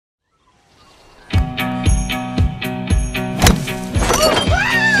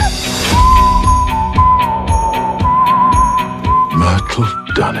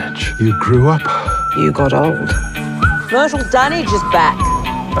Dunnage, you grew up. You got old. Myrtle Dunnage is back.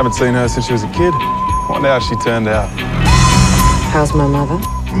 Haven't seen her since she was a kid. Wonder how she turned out. How's my mother?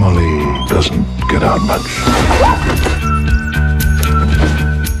 Molly doesn't get out much.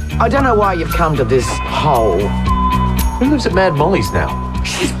 I don't know why you've come to this hole. Who lives at Mad Molly's now?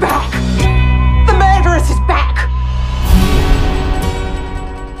 She's back! The murderess is back!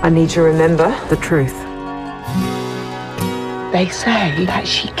 I need to remember the truth. They say that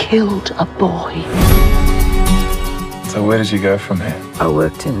she killed a boy. So where did you go from here? I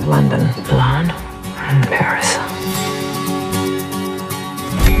worked in London, Milan, and Paris.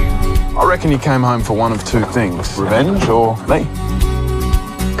 I reckon you came home for one of two things. Revenge or me.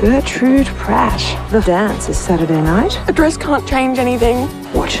 Gertrude Pratt. The dance is Saturday night. A dress can't change anything.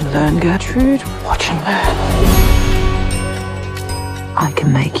 Watch and learn, Gertrude. Watch and learn. I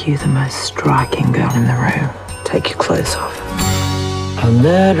can make you the most striking girl in the room. Take your clothes off. A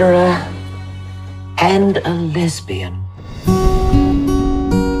murderer and a lesbian.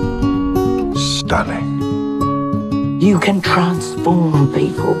 Stunning. You can transform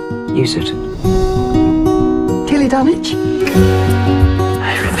people. Use it. Tilly Dunnage?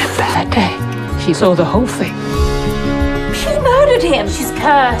 I remember that day. She saw the whole thing. She murdered him. She's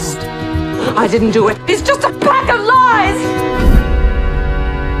cursed. I didn't do it. It's just a pack of lies!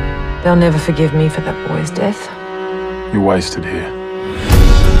 They'll never forgive me for that boy's death. You're wasted here.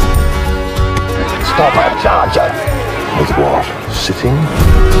 Stop that charger. With what? Sitting?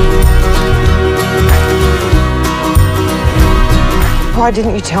 Why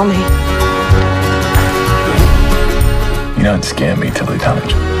didn't you tell me? You don't scare me, Tilly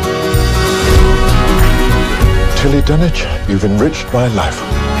Dunnage. Tilly Dunnage, you've enriched my life.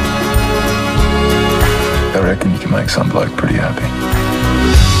 I reckon you can make some bloke pretty happy.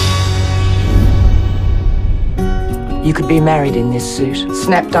 You could be married in this suit,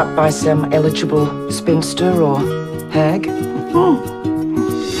 snapped up by some eligible spinster or hag.